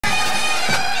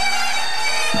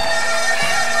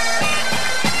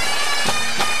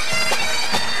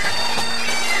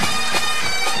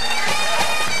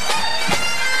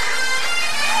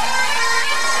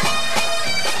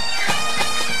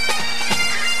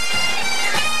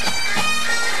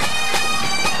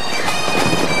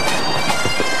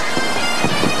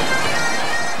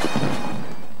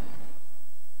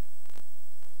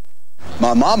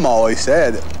My mom always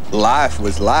said life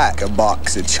was like a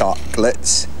box of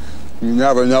chocolates. You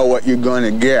never know what you're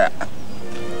gonna get.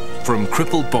 From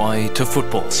crippled boy to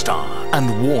football star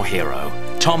and war hero,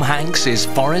 Tom Hanks is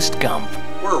Forrest Gump.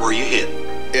 Where were you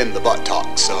hit? In the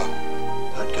buttocks, son.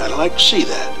 I'd kind of like to see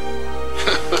that.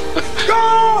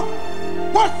 Go!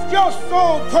 What's your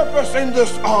sole purpose in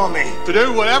this army? To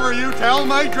do whatever you tell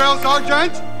me, Drill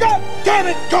Sergeant. God damn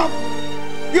it, Gump!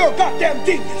 You're a goddamn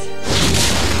genius.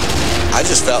 I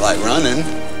just felt like running.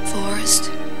 Forrest,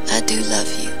 I do love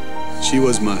you. She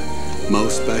was my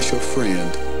most special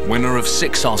friend. Winner of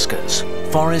 6 Oscars,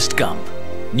 Forrest Gump.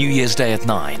 New Year's Day at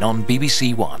 9 on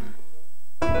BBC One.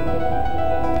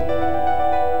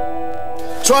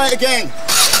 Try it again.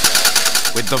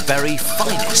 With the very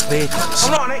finest vehicles.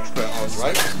 I'm not an expert, I was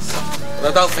right.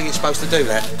 But I don't think it's supposed to do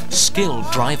that.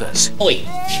 Skilled drivers. Oi,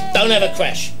 don't have a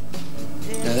crash.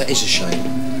 No, that is a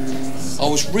shame. I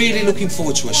was really looking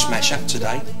forward to a smash-up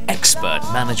today. Expert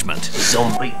management.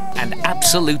 Zombie. And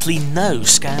absolutely no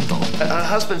scandal. Her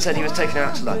husband said he was taking her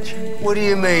out to lunch. What do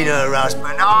you mean, her husband?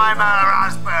 I'm her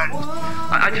husband.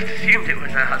 I just assumed it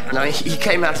was her husband. No, he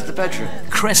came out of the bedroom.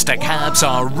 Cresta cabs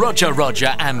are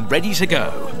Roger and ready to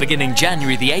go, beginning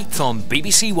January the 8th on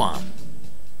BBC One.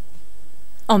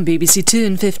 On BBC Two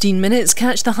in 15 minutes,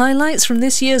 catch the highlights from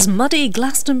this year's muddy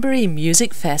Glastonbury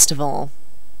Music Festival.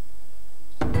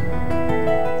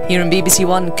 Here on BBC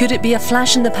One, could it be a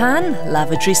flash in the pan?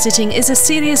 Lavatory sitting is a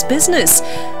serious business.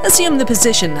 Assume the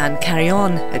position and carry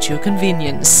on at your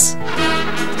convenience.